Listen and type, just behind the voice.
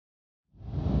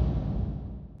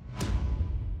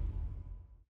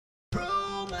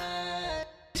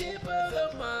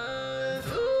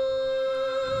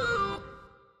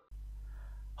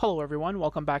Hello everyone,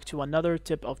 welcome back to another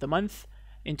tip of the month.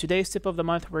 In today's tip of the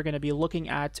month, we're going to be looking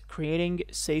at creating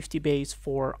safety bays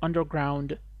for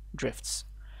underground drifts.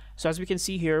 So as we can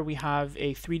see here, we have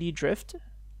a 3D drift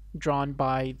drawn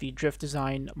by the drift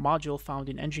design module found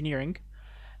in engineering.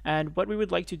 And what we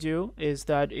would like to do is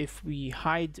that if we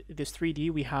hide this 3D,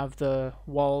 we have the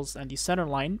walls and the center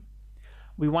line.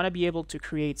 We want to be able to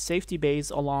create safety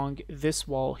bays along this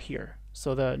wall here.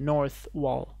 So the north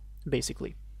wall,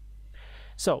 basically.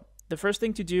 So the first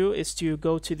thing to do is to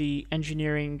go to the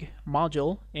engineering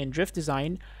module in drift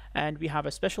design, and we have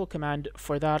a special command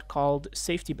for that called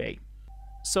safety bay.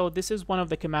 So this is one of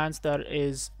the commands that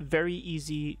is very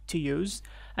easy to use,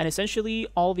 and essentially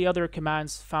all the other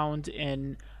commands found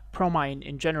in Promine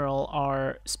in general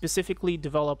are specifically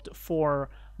developed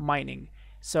for mining.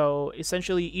 So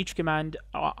essentially each command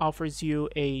offers you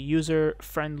a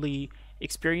user-friendly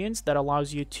experience that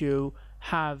allows you to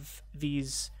have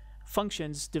these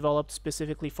functions developed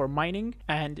specifically for mining,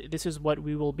 and this is what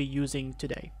we will be using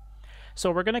today.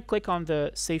 So we're going to click on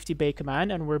the safety bay command,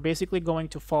 and we're basically going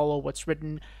to follow what's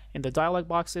written in the dialog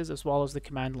boxes as well as the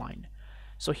command line.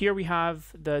 So here we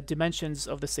have the dimensions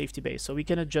of the safety bay. So we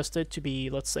can adjust it to be,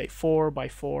 let's say, 4 by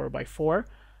 4 by 4.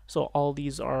 So all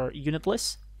these are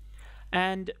unitless.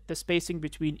 And the spacing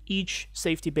between each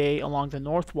safety bay along the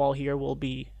north wall here will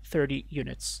be 30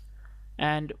 units.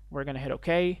 And we're going to hit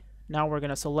OK. Now we're going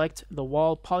to select the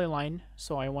wall polyline.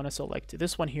 So I want to select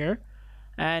this one here.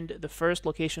 And the first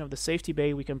location of the safety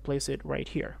bay, we can place it right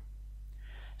here.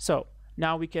 So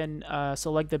now we can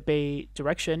select the bay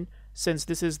direction. Since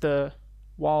this is the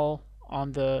wall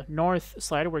on the north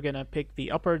side, we're going to pick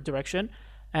the upper direction.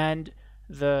 And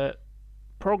the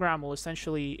program will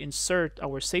essentially insert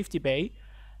our safety bay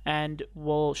and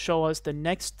will show us the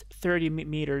next 30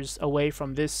 meters away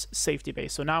from this safety bay.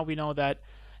 So now we know that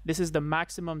this is the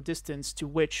maximum distance to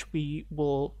which we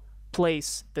will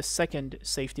place the second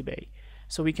safety bay.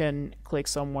 So we can click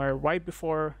somewhere right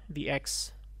before the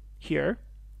X here.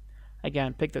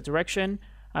 Again, pick the direction,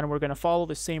 and we're going to follow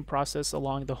the same process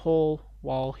along the whole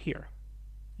wall here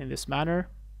in this manner,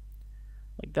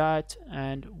 like that,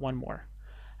 and one more.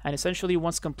 And essentially,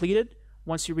 once completed,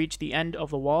 once you reach the end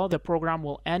of the wall, the program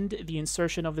will end the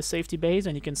insertion of the safety bays,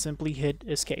 and you can simply hit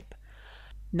escape.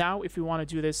 Now, if we want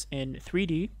to do this in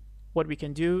 3D, what we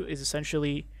can do is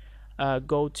essentially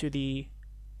go to the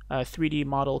 3D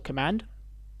model command,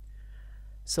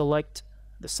 select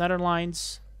the center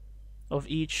lines of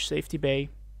each safety bay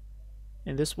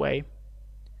in this way,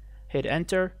 hit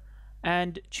enter,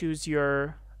 and choose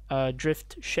your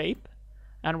drift shape.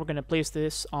 And we're going to place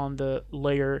this on the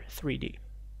layer 3D,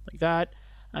 like that.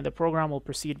 And the program will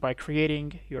proceed by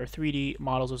creating your 3D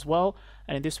models as well.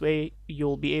 And in this way,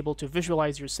 you'll be able to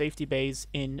visualize your safety bays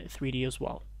in 3D as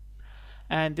well.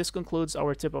 And this concludes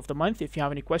our tip of the month. If you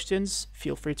have any questions,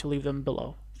 feel free to leave them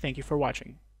below. Thank you for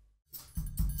watching.